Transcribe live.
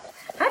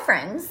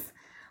friends.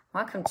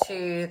 Welcome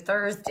to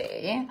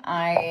Thursday.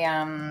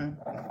 I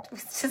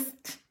was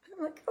just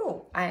like,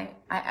 oh, I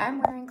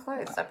am wearing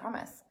clothes, I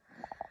promise.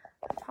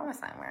 I promise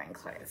I'm wearing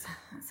clothes.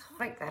 Let's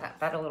hike that up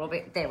that a little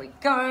bit. There we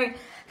go.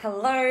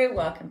 Hello,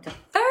 welcome to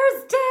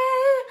Thursday.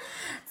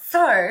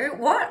 So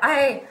what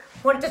I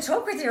wanted to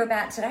talk with you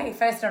about today,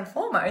 first and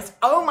foremost,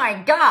 oh my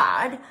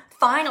God,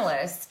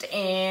 finalist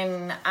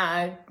in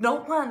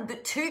not one,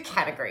 but two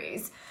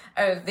categories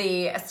of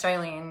the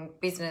Australian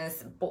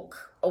Business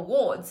Book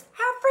Awards.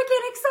 How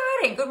freaking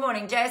exciting. Good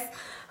morning, Jess.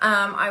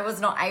 I was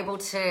not able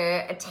to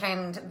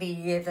attend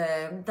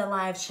the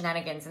live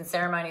shenanigans and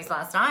ceremonies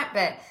last night,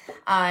 but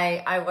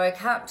I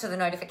woke up to the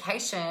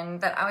notification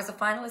that I was a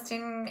finalist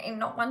in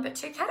not one, but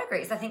two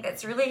categories. I think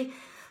that's really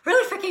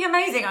freaking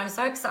amazing. I'm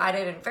so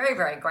excited and very,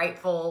 very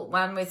grateful.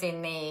 One was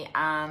in the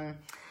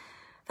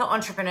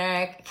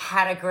entrepreneur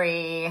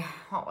category.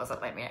 What was it?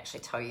 Let me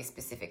actually tell you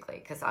specifically,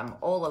 because I'm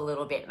all a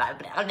little bit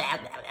like,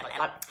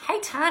 hey,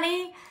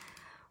 Tani,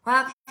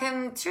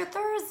 welcome to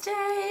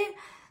Thursday.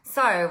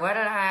 So what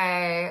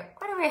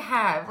do we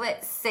have?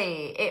 Let's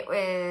see. It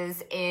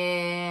was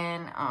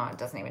in, it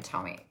doesn't even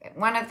tell me.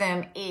 One of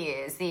them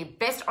is the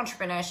best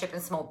entrepreneurship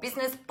and small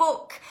business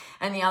book,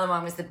 and the other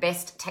one was the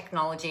best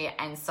technology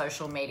and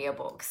social media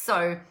book.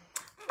 So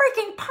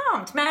freaking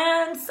pumped,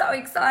 man. So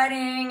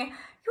exciting.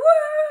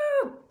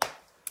 Woo!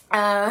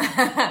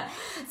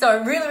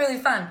 So really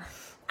fun.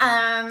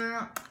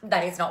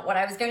 That is not what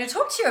I was going to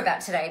talk to you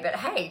about today, but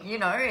hey, you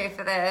know,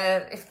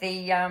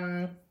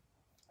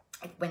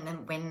 when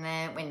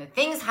the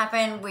things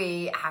happen,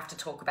 we have to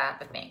talk about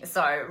the things.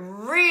 So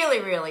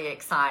really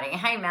exciting.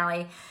 Hey,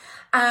 Melly.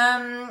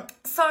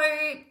 So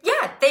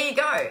yeah, there you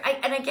go.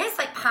 I guess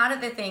like part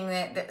of the thing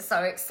that's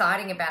so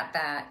exciting about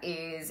that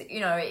is, you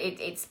know,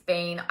 it's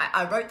been,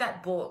 I wrote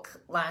that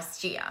book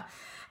last year.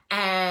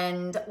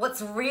 And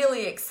what's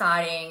really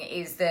exciting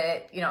is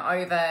that, you know,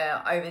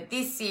 over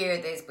this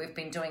year, we've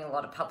been doing a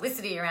lot of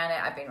publicity around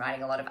it. I've been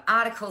writing a lot of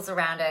articles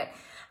around it,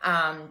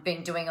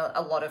 been doing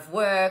a lot of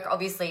work.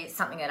 Obviously, it's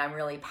something that I'm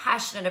really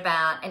passionate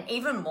about. And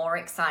even more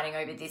exciting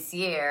over this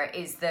year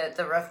is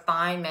the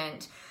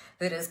refinement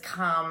that has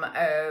come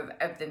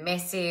of the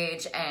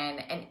message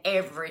and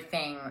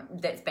everything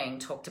that's being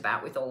talked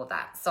about with all of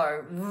that.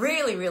 So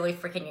really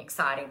freaking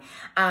exciting.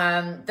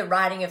 The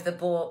writing of the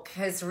book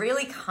has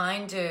really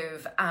kind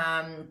of,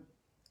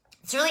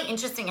 it's really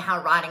interesting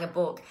how writing a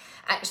book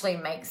actually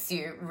makes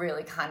you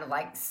really kind of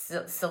like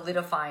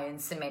solidify and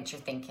cement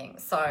your thinking.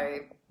 So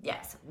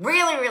yes,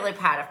 really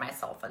proud of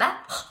myself for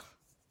that.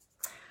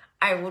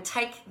 I will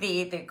take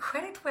the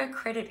credit where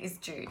credit is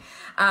due.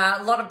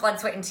 A lot of blood,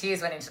 sweat, and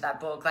tears went into that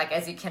book. Like,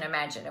 as you can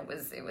imagine, it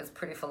was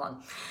pretty full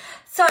on.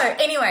 So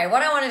anyway,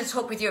 what I wanted to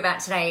talk with you about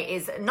today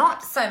is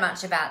not so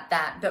much about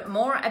that, but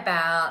more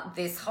about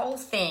this whole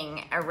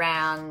thing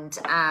around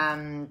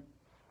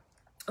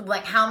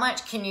like how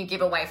much can you give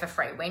away for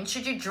free? When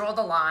should you draw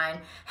the line?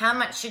 How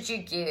much should you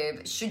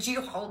give? Should you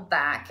hold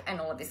back?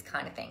 And all of this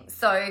kind of thing.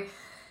 So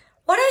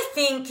what I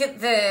think,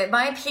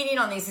 my opinion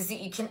on this is that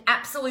you can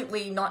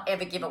absolutely not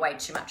ever give away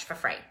too much for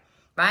free,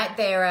 right?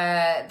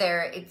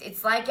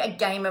 It's like a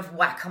game of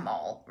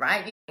Wacka-Mole,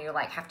 right? You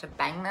like have to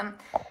bang them.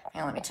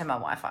 Hang on, let me turn my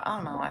Wi-Fi. Oh,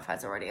 my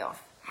Wi-Fi's already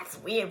off. That's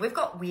weird. We've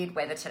got weird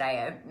weather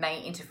today. It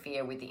may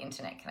interfere with the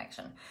internet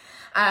connection.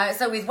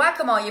 So with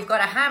Whack-A-Mole, you've got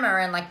a hammer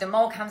and like the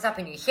mole comes up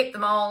and you hit the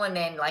mole and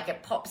then like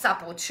it pops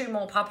up or two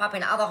more pop up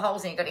in other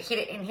holes and you've got to hit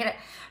it.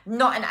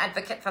 Not an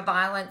advocate for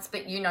violence,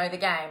 but you know the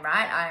game,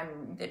 right?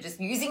 They're just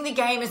using the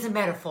game as a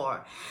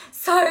metaphor.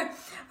 So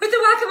with the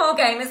Whack-A-Mole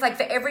game, it's like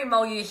for every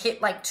mole you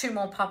hit, like two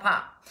more pop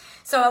up.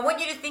 So I want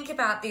you to think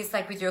about this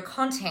like with your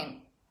content.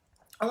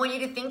 I want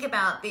you to think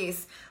about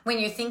this when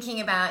you're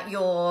thinking about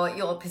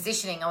your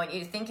positioning. I want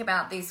you to think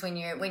about this when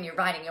you're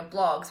writing your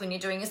blogs, when you're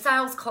doing your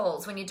sales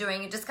calls, when you're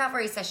doing your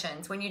discovery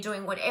sessions, when you're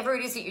doing whatever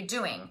it is that you're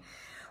doing.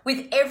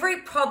 With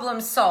every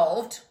problem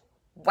solved,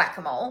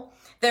 Whack-A-Mole,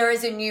 there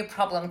is a new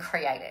problem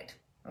created.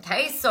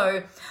 Okay,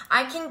 so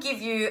I can give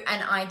you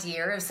an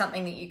idea of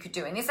something that you could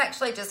do. And this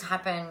actually just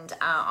happened.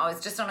 I was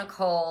just on a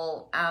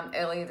call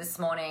earlier this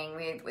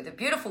morning with a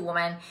beautiful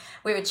woman.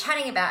 We were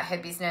chatting about her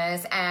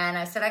business and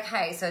I said,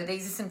 okay, so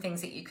these are some things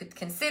that you could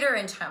consider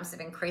in terms of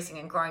increasing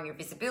and growing your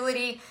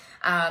visibility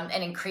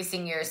and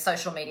increasing your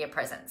social media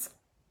presence.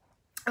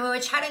 And we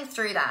were chatting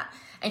through that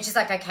and she's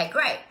like, okay,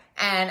 great.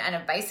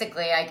 And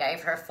basically I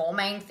gave her four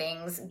main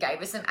things, gave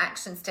her some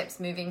action steps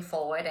moving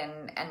forward,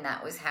 and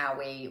that was how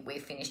we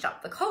finished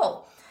up the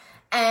call.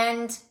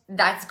 And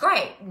that's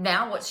great.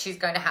 Now what she's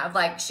going to have,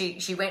 like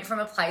she went from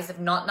a place of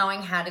not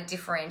knowing how to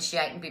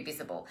differentiate and be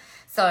visible.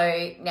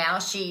 So now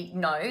she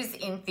knows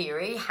in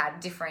theory how to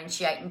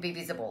differentiate and be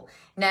visible.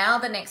 Now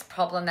the next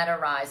problem that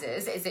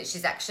arises is that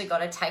she's actually got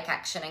to take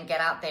action and get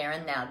out there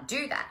and now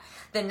do that.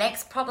 The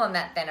next problem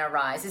that then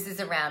arises is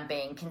around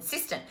being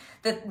consistent.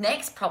 The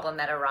next problem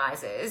that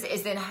arises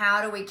is then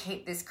how do we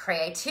keep this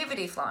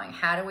creativity flowing?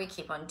 How do we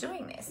keep on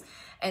doing this?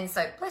 And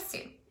so, bless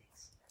you.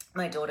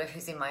 My daughter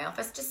who's in my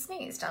office just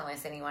sneezed,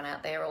 unless anyone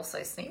out there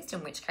also sneezed,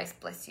 in which case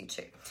bless you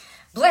too.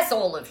 Bless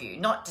all of you,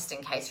 not just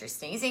in case you're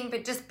sneezing,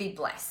 but just be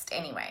blessed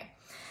anyway.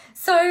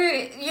 So,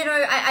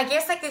 I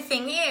guess like the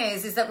thing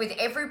is that with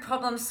every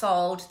problem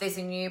solved, there's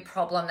a new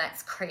problem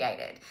that's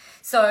created.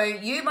 So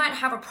you might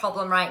have a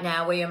problem right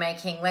now where you're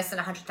making less than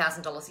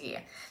 $100,000 a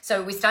year.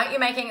 So we start you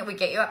making it, we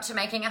get you up to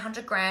making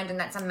 100 grand, and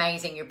that's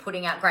amazing. You're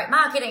putting out great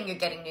marketing, you're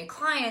getting new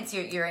clients,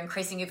 you're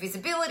increasing your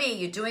visibility,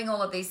 you're doing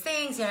all of these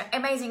things,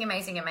 amazing,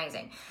 amazing,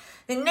 amazing.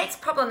 The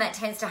next problem that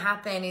tends to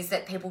happen is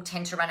that people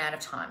tend to run out of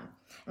time.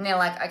 And they're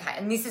like, okay,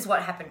 and this is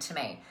what happened to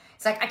me.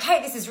 It's like,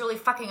 okay, this is really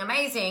fucking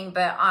amazing,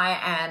 but I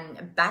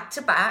am back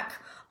to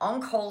back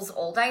on calls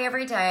all day,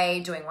 every day,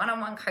 doing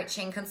one-on-one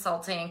coaching,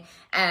 consulting,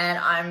 and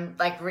I'm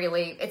like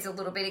really, it's a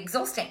little bit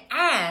exhausting.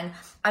 And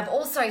I've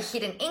also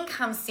hit an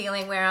income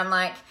ceiling where I'm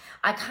like,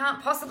 I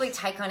can't possibly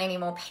take on any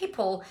more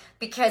people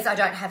because I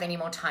don't have any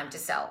more time to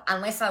sell,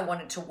 unless I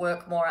wanted to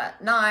work more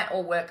at night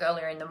or work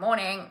earlier in the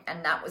morning,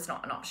 and that was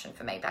not an option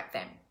for me back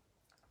then.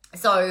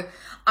 So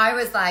I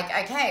was like,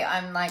 okay,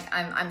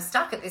 I'm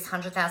stuck at this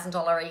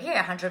 $100,000 a year,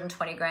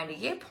 120 grand a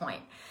year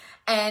point.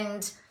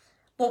 And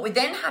what would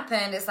then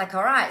happen is like,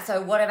 all right,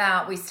 so what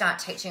about we start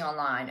teaching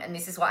online? And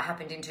this is what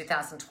happened in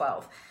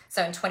 2012.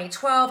 So in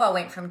 2012, I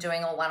went from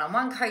doing all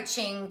one-on-one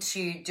coaching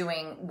to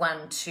doing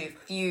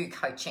one-to-few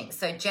coaching.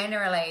 So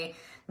generally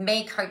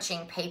me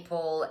coaching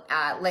people,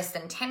 less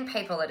than 10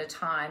 people at a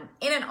time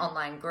in an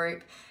online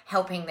group,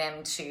 helping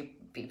them to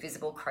be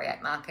visible,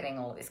 create marketing,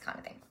 all of this kind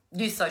of thing.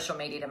 Use social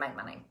media to make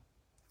money.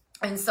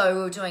 And so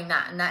we were doing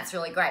that, and that's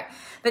really great.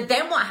 But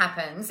then what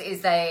happens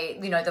is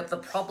the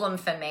problem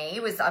for me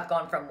was I've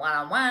gone from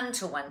one-on-one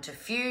to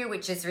one-to-few,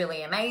 which is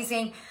really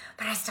amazing.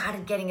 But I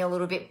started getting a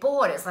little bit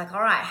bored. It's like,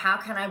 all right, how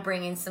can I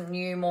bring in some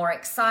new, more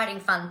exciting,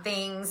 fun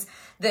things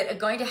that are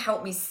going to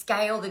help me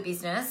scale the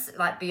business,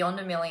 like beyond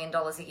 $1 million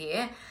a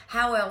year?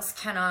 How else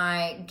can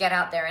I get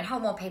out there and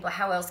help more people?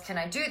 How else can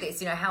I do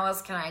this? How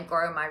else can I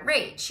grow my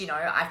reach?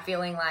 I'm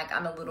feeling like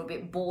I'm a little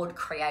bit bored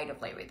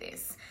creatively with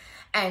this.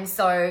 And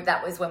so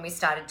that was when I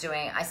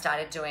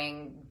started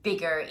doing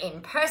bigger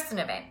in-person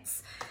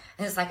events.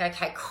 And it's like,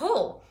 okay,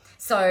 cool.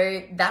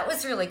 So that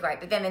was really great.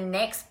 But then the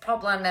next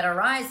problem that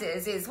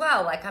arises is,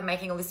 well, like I'm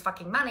making all this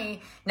fucking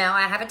money. Now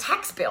I have a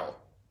tax bill,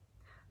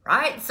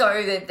 right?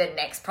 So the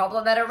next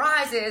problem that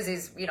arises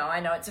is,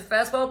 I know it's a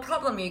first world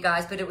problem, you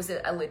guys, but it was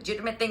a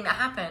legitimate thing that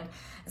happened.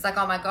 It's like,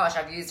 oh my gosh,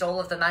 I've used all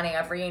of the money.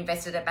 I've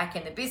reinvested it back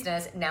in the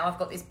business. Now I've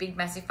got this big,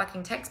 massive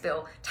fucking tax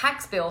bill.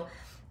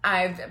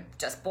 I've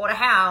just bought a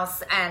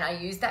house and I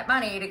used that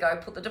money to go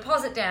put the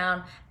deposit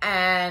down,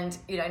 and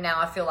now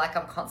I feel like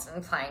I'm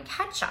constantly playing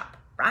catch up,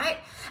 right?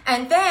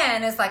 And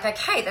then it's like,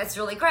 okay, that's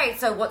really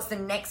great. So what's the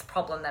next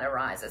problem that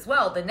arises?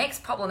 Well, the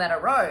next problem that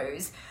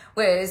arose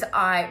was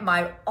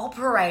my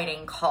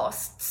operating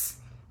costs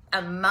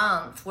a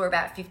month were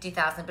about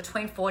 $50,000,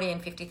 between $40,000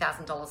 and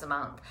 $50,000 a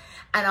month.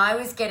 And I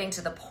was getting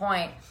to the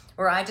point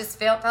where I just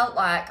felt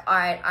like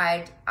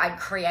I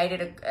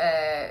created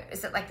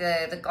is it like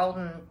the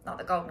golden, not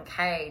the golden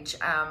cage,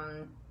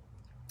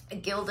 a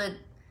gilded,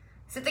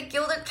 is it the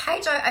gilded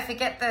cage? I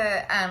forget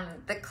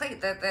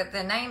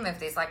the name of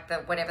this, like the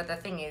whatever the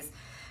thing is.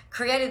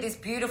 Created this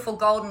beautiful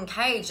golden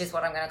cage is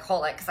what I'm going to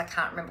call it, because I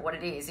can't remember what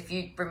it is. If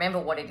you remember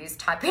what it is,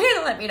 type it in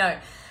and let me know.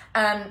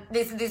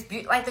 This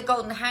like the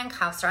golden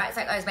handcuffs, right? It's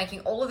like I was making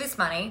all of this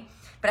money,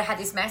 but I had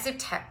this massive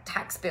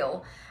tax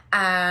bill,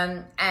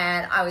 and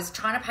I was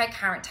trying to pay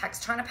current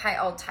tax, trying to pay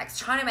old tax,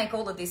 trying to make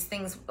all of these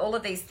things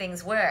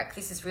work.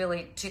 This is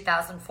really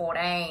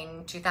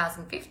 2014,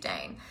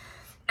 2015,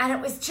 and it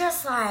was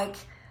just like,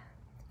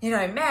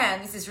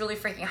 man, this is really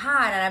freaking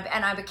hard.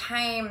 And I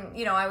became,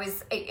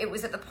 it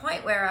was at the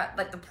point where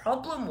the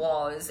problem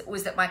was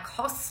that my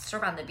costs to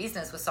run the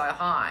business were so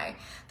high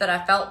that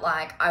I felt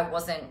like I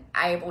wasn't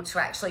able to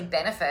actually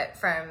benefit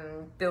from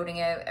building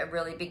a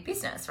really big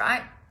business,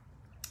 right?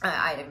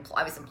 I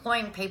was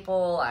employing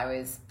people, I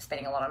was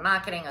spending a lot on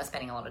marketing, I was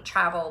spending a lot of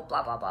travel,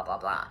 blah, blah, blah, blah,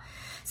 blah.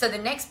 So the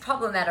next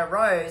problem that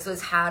arose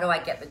was, how do I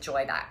get the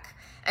joy back?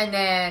 And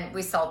then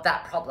we solved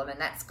that problem, and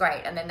that's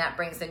great. And then that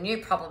brings a new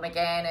problem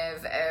again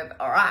of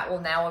all right, well,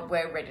 now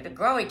we're ready to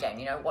grow again.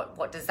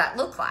 What does that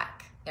look like,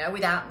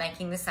 without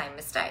making the same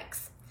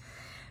mistakes?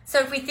 So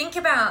if we think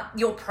about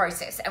your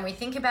process and we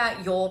think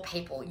about your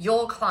people,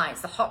 your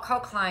clients, the hot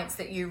cold clients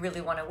that you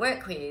really want to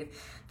work with,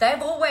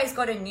 they've always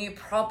got a new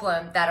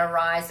problem that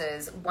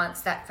arises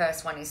once that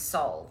first one is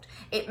solved.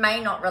 It may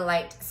not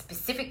relate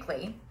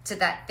specifically to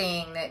that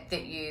thing that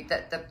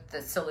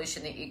the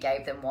solution that you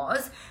gave them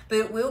was, but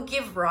it will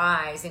give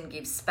rise and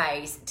give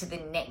space to the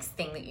next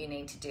thing that you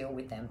need to deal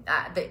with them,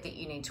 that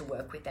you need to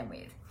work with them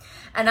with.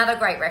 Another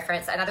great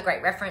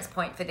reference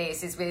point for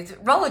this is with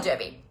roller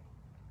derby.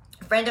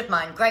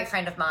 Great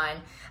friend of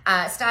mine,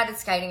 started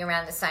skating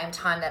around the same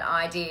time that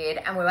I did,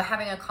 and we were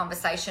having a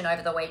conversation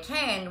over the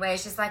weekend where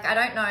she's like, I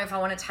don't know if I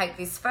want to take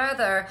this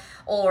further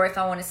or if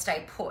I want to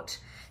stay put.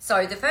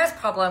 So the first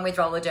problem with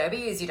roller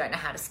derby is you don't know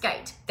how to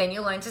skate. Then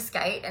you learn to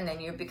skate and then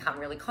you become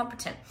really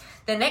competent.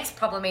 The next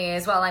problem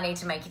is, well, I need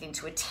to make it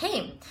into a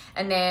team.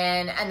 And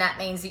that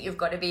means that you've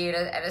got to be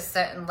at a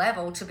certain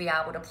level to be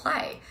able to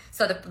play.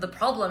 So the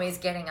problem is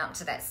getting up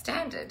to that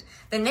standard.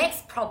 The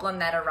next problem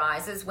that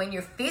arises when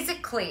you're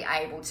physically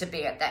able to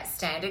be at that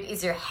standard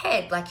is your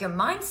head, like your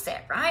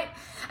mindset, right?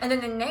 And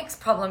then the next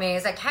problem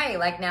is, okay,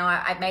 like now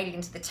I've made it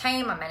into the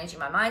team, I'm managing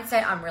my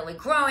mindset, I'm really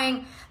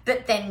growing,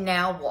 but then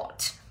now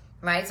what?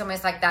 Right? It's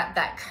almost like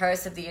that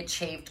curse of the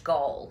achieved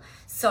goal.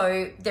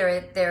 So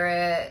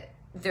there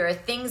are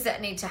things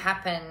that need to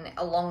happen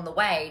along the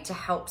way to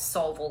help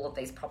solve all of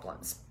these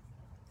problems.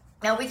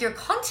 Now with your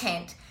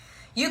content,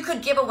 you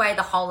could give away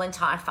the whole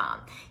entire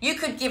farm. You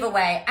could give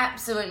away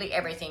absolutely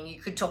everything. You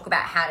could talk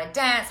about how to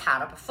dance, how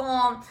to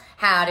perform,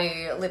 how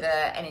to live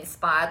an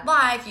inspired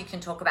life. You can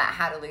talk about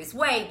how to lose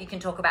weight. You can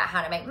talk about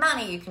how to make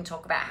money. You can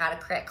talk about how to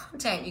create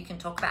content. You can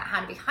talk about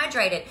how to be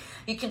hydrated.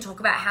 You can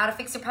talk about how to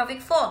fix your pelvic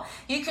floor.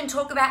 You can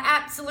talk about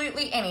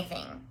absolutely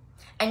anything.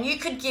 And you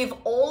could give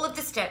all of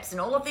the steps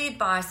and all of the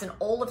advice and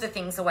all of the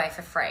things away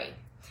for free.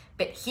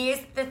 But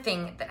here's the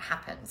thing that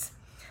happens.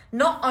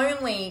 Not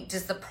only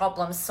does the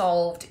problem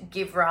solved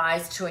give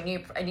rise to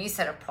a new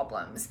set of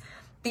problems,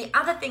 the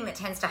other thing that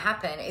tends to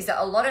happen is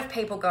that a lot of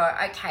people go,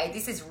 okay,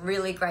 this is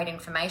really great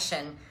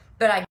information,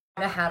 but I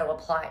don't know how to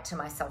apply it to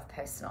myself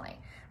personally.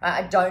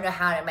 Right? I don't know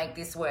how to make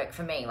this work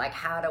for me. Like,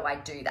 how do I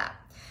do that?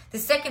 The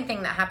second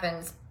thing that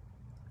happens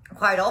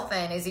quite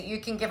often is that you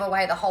can give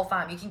away the whole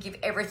farm. You can give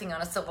everything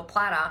on a silver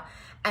platter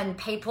and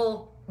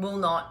people will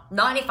not,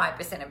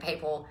 95% of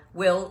people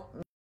will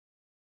not.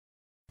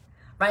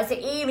 Right? So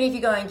even if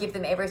you go and give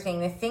them everything,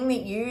 the thing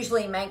that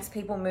usually makes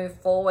people move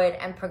forward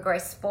and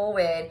progress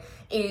forward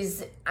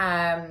is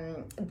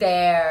their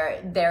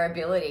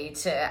ability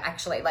to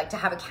actually to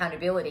have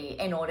accountability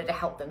in order to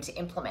help them to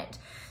implement.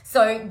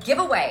 So give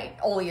away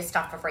all your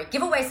stuff for free.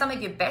 Give away some of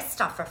your best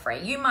stuff for free.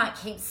 You might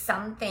keep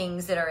some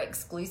things that are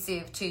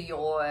exclusive to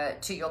your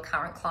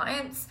current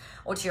clients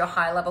or to your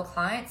high level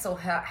clients or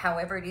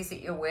however it is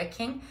that you're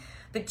working.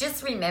 But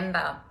just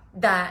remember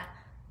that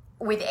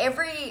with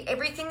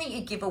everything that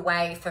you give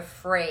away for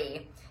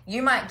free,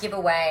 you might give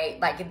away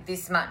like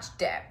this much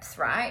depth,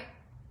 right?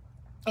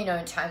 You know,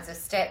 in terms of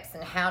steps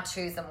and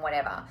how-tos and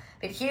whatever.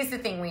 But here's the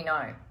thing we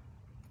know.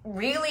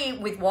 Really,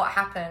 with what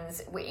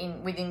happens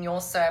within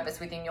your service,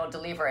 within your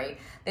delivery,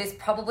 there's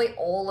probably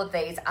all of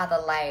these other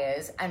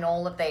layers and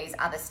all of these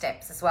other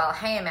steps as well.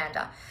 Hey,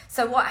 Amanda.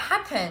 So what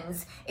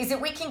happens is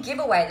that we can give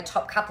away the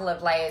top couple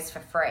of layers for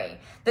free,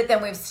 but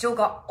then we've still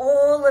got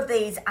all of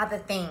these other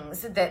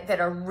things that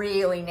are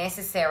really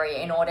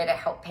necessary in order to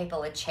help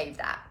people achieve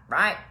that,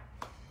 right?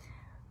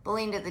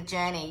 Belinda, the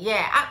journey.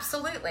 Yeah,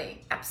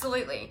 absolutely.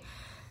 Absolutely.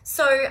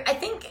 So I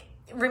think,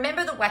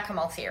 remember the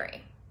Wacka-Mole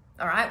theory.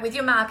 All right, with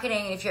your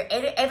marketing, if you're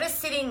ever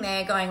sitting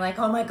there going like,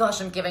 oh my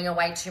gosh, I'm giving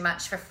away too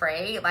much for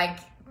free, like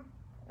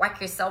whack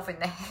yourself in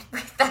the head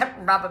with that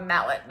rubber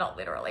mallet, not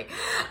literally,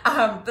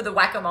 but the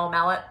Wacka-Mole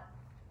mallet.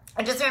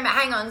 And just remember,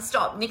 hang on,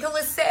 stop.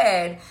 Nicholas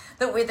said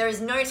that there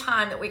is no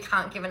time that we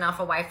can't give enough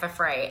away for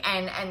free.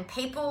 And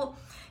people,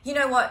 you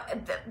know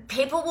what?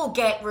 People will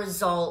get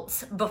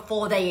results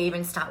before they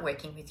even start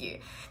working with you.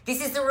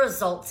 This is the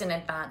results in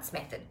advanced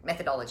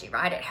methodology,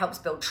 right? It helps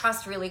build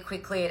trust really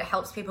quickly. It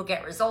helps people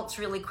get results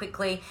really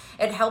quickly.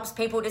 It helps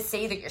people to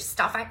see that your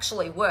stuff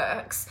actually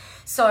works.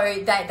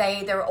 So that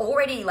they're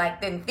already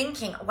like then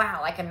thinking, wow,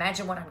 like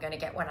imagine what I'm going to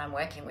get when I'm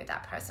working with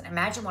that person.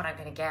 Imagine what I'm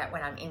going to get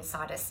when I'm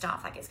inside her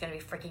stuff. Like it's going to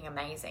be freaking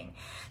amazing.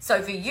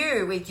 So for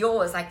you with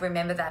yours, like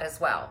remember that as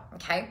well,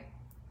 okay?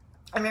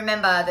 And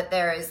remember that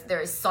there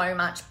is so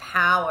much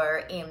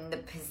power in the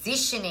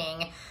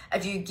positioning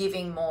of you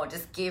giving more.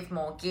 Just give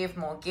more, give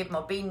more, give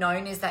more. Be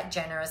known as that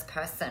generous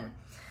person.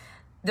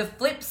 The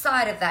flip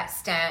side of that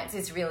stance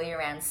is really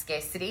around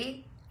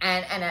scarcity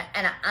and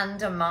it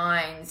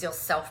undermines your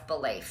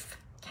self-belief.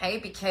 Okay,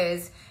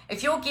 because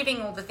if you're giving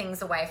all the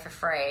things away for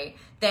free,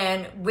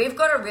 then we've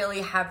got to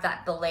really have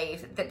that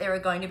belief that there are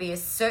going to be a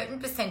certain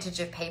percentage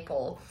of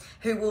people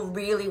who will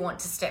really want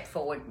to step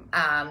forward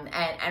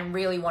and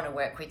really want to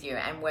work with you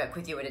and work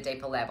with you at a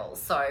deeper level.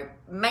 So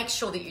make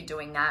sure that you're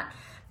doing that.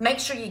 Make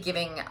sure you're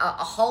giving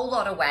a whole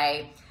lot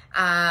away.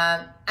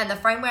 And the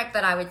framework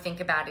that I would think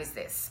about is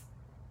this.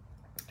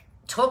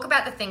 Talk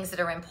about the things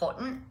that are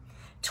important.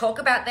 Talk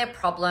about their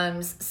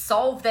problems.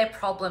 Solve their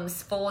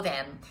problems for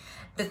them.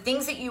 The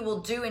things that you will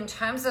do in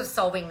terms of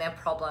solving their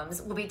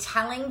problems will be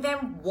telling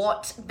them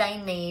what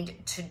they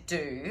need to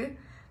do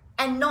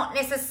and not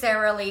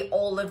necessarily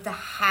all of the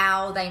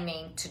how they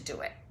need to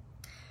do it.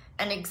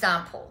 An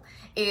example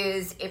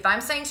is if I'm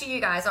saying to you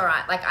guys, all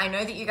right, like I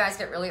know that you guys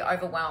get really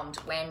overwhelmed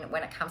when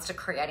it comes to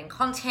creating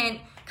content,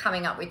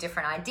 coming up with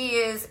different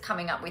ideas,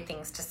 coming up with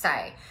things to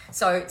say.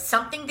 So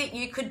something that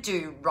you could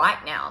do right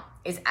now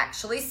is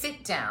actually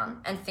sit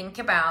down and think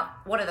about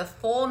what are the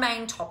 4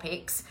 main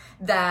topics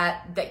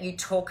that you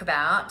talk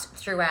about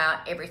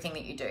throughout everything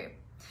that you do.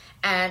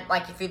 And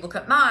like if you look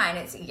at mine,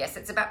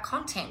 it's about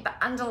content, but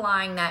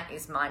underlying that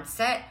is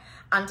mindset.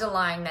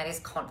 underlying that is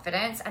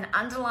confidence, and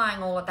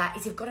underlying all of that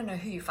is you've got to know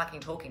who you're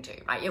fucking talking to,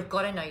 right? You've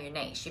got to know your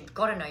niche. You've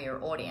got to know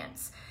your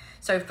audience.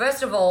 So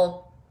first of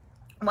all,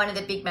 one of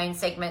the big main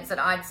segments that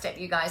I'd step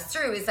you guys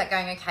through is that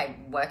going, okay,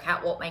 work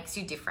out what makes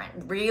you different.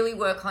 Really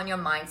work on your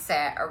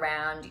mindset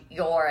around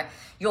your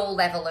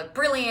level of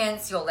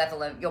brilliance, your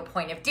level of your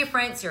point of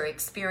difference, your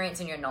experience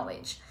and your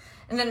knowledge.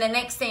 And then the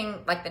next thing,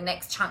 like the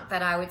next chunk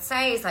that I would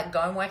say is like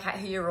go and work out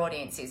who your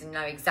audience is and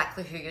know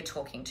exactly who you're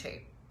talking to.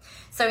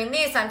 So in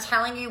this, I'm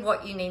telling you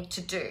what you need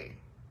to do.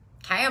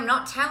 Okay, I'm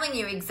not telling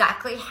you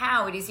exactly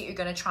how it is that you're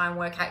going to try and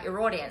work out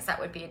your audience. That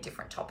would be a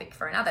different topic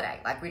for another day.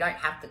 Like we don't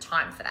have the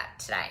time for that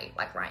today,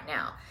 like right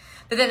now.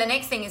 But then the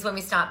next thing is when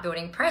we start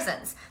building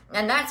presence.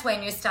 And that's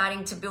when you're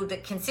starting to build the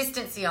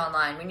consistency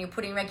online, when you're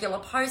putting regular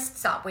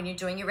posts up, when you're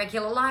doing your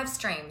regular live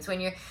streams, when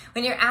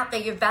you're out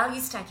there, you're value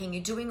stacking,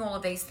 you're doing all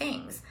of these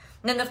things.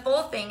 And then the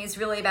fourth thing is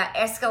really about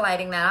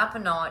escalating that up a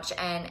notch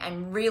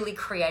and really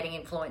creating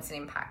influence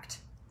and impact,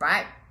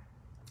 right?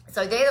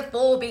 So they're the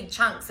four big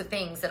chunks of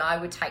things that I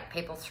would take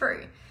people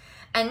through.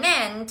 And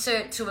then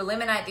to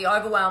eliminate the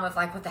overwhelm of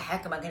like, what the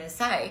heck am I going to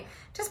say?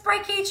 Just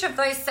break each of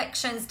those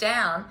sections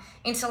down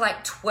into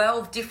like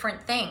 12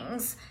 different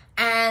things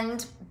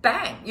and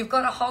bang, you've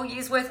got a whole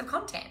year's worth of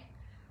content,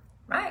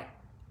 right?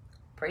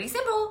 Pretty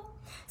simple.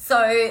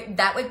 So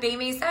that would be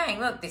me saying,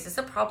 look, this is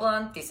a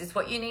problem. This is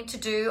what you need to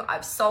do.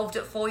 I've solved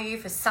it for you.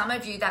 For some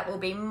of you, that will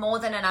be more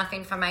than enough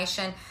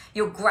information.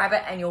 You'll grab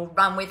it and you'll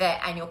run with it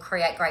and you'll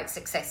create great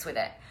success with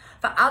it.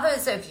 For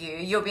others of you,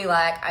 you'll be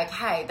like,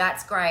 okay,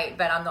 that's great,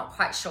 but I'm not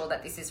quite sure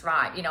that this is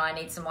right. You know, I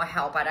need some more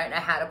help. I don't know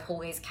how to pull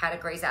these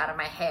categories out of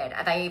my head.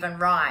 Are they even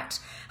right?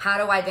 How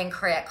do I then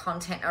create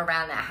content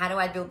around that? How do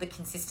I build the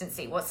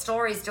consistency? What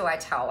stories do I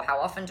tell? How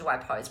often do I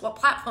post? What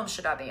platform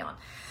should I be on?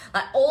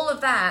 Like all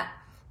of that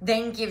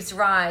then gives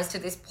rise to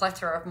this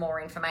plethora of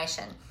more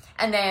information.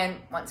 And then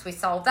once we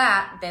solve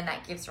that, then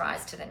that gives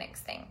rise to the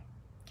next thing.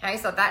 Okay,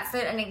 so that's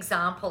an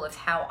example of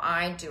how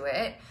I do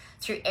it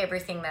through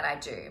everything that I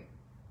do.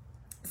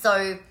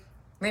 So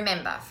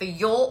remember, for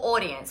your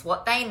audience,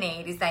 what they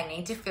need is they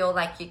need to feel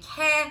like you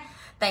care.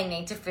 They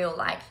need to feel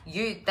like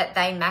that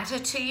they matter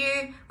to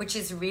you, which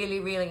is really,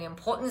 really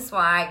important. That's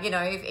why, you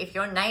know, if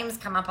your names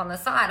come up on the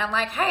side, I'm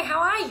like, hey, how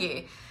are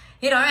you?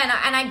 You know,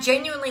 and I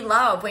genuinely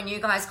love when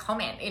you guys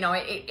comment. You know,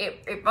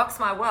 it rocks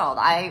my world.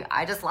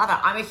 I just love it.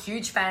 I'm a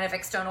huge fan of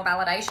external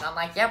validation. I'm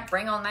like, yep,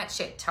 bring on that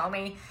shit. Tell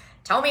me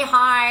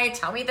hi.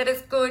 Tell me that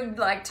it's good.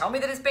 Like, tell me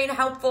that it's been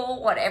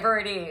helpful. Whatever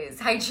it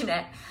is. Hey,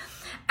 Jeanette.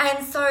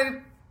 And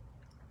so,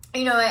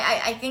 you know,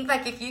 I think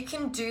like if you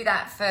can do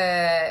that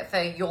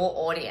for your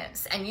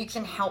audience and you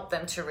can help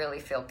them to really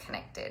feel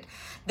connected,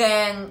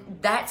 then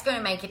that's going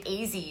to make it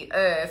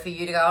easier for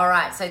you to go, all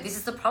right, so this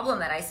is the problem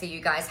that I see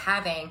you guys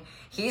having.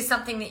 Here's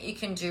something that you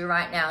can do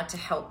right now to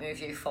help move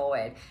you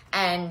forward.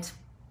 And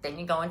then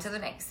you go into the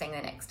next thing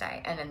the next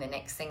day and then the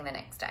next thing the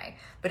next day.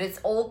 But it's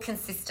all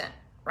consistent,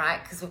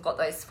 right? Because we've got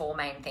those four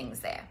main things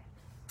there.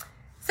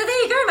 So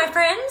there you go, my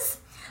friends.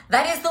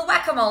 That is the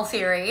Wacka-Mole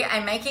theory,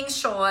 and making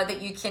sure that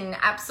you can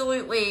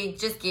absolutely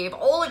just give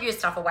all of your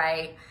stuff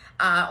away,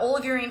 all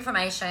of your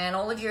information,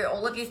 all of your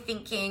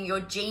thinking,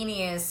 your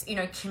genius, you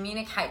know,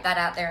 communicate that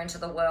out there into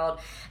the world.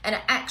 And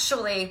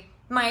actually,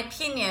 my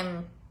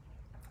opinion,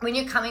 when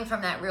you're coming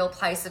from that real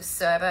place of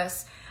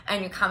service and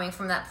you're coming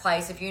from that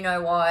place of, you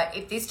know what,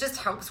 if this just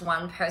helps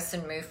one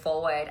person move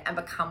forward and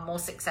become more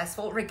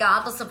successful,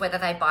 regardless of whether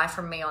they buy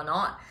from me or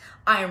not,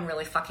 I am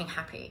really fucking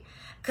happy.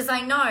 Because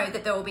I know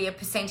that there will be a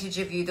percentage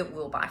of you that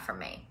will buy from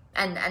me.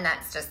 And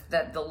that's just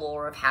the law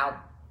of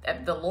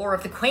the law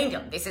of the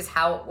queendom. This is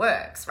how it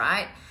works,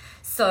 right?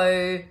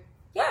 So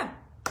yeah,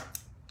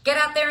 get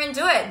out there and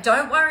do it.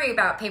 Don't worry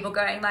about people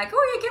going like,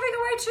 oh, you're giving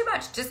away too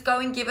much. Just go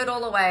and give it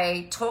all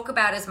away. Talk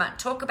about it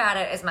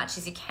as much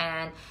as you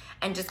can,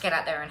 and just get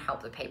out there and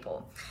help the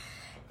people.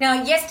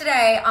 Now,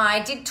 yesterday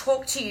I did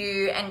talk to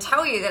you and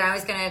tell you that I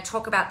was going to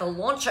talk about the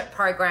Launch It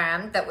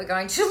program that we're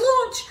going to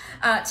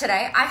launch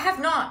today. I have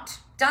not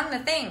done the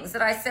things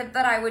that I said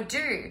that I would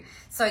do.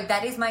 So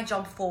that is my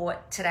job for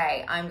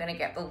today. I'm going to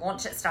get the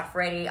Launch It stuff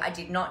ready. I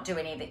did not do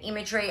any of the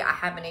imagery. I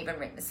haven't even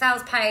written the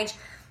sales page.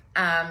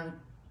 I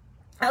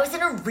was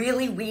in a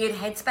really weird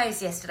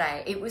headspace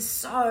yesterday. It was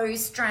so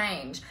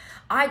strange.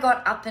 I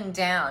got up and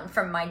down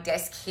from my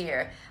desk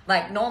here.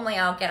 Like normally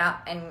I'll get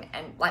up and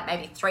like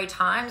maybe 3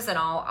 times and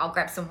I'll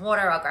grab some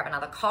water, I'll grab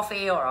another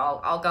coffee, or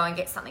I'll go and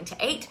get something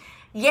to eat.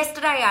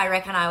 Yesterday, I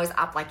reckon I was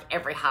up like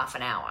every half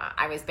an hour.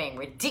 I was being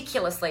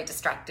ridiculously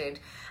distracted.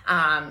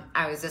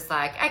 I was just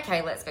like,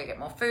 okay, let's go get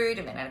more food.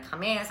 And then I'd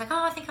come in. I was like,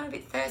 oh, I think I'm a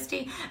bit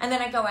thirsty. And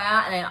then I go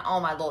out and then, oh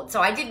my Lord.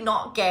 So I did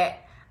not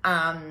get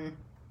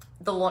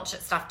the Launch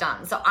It stuff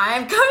done. So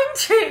I'm going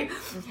to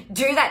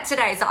do that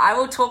today. So I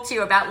will talk to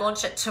you about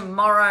Launch It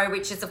tomorrow,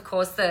 which is of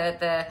course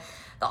the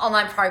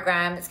online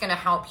program that's going to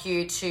help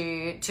you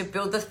to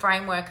build the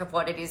framework of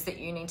what it is that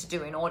you need to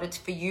do in order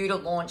for you to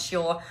launch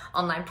your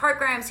online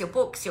programs, your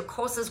books, your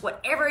courses,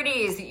 whatever it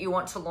is that you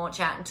want to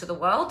launch out into the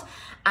world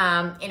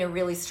in a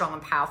really strong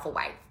and powerful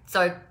way.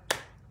 So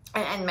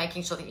and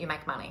making sure that you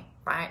make money,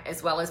 right?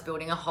 As well as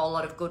building a whole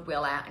lot of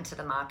goodwill out into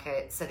the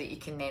market so that you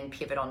can then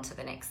pivot on to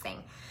the next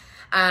thing.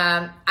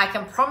 I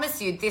can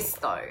promise you this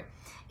though,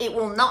 it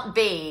will not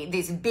be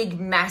this big,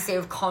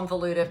 massive,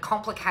 convoluted,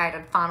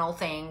 complicated funnel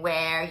thing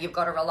where you've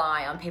got to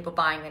rely on people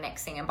buying the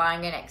next thing and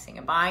buying the next thing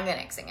and buying the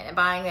next thing and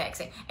buying the next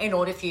thing in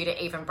order for you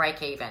to even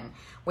break even.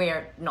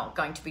 We're not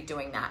going to be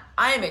doing that.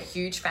 I am a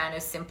huge fan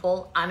of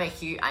simple. I'm a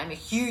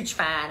huge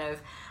fan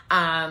of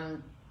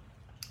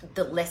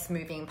the less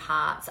moving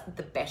parts,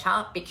 the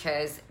better,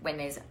 because when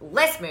there's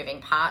less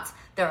moving parts,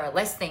 there are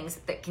less things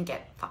that can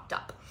get fucked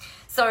up.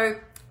 So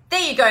there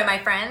you go, my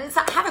friends.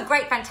 Have a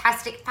great,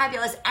 fantastic,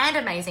 fabulous, and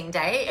amazing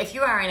day. If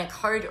you are in a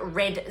code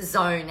red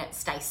zone,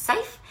 stay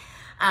safe.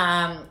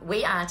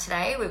 We are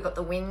today. We've got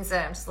the winds.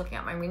 I'm just looking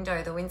out my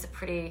window. The winds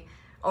are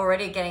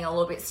already getting a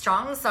little bit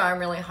strong. So I'm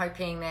really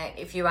hoping that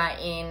if you are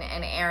in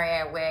an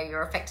area where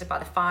you're affected by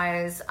the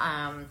fires,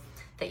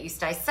 that you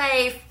stay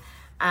safe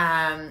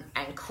and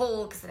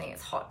cool, because I think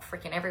it's hot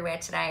freaking everywhere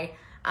today.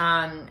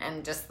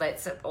 And just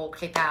let's all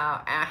keep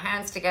our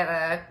hands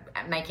together,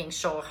 making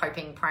sure,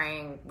 hoping,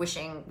 praying,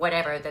 wishing,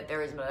 whatever, that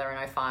there are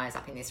no fires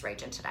up in this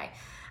region today,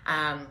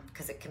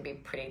 because it can be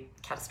pretty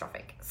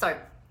catastrophic. So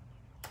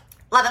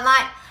love and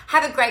light.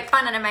 Have a great,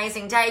 fun and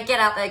amazing day. Get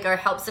out there, go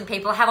help some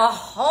people, have a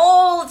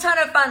whole ton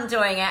of fun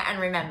doing it,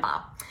 and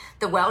remember,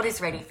 the world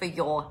is ready for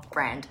your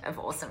brand of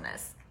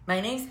awesomeness.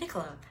 My name's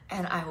Nicola,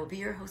 and I will be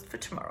your host for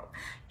tomorrow.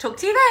 Talk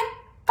to you then.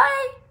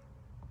 Bye.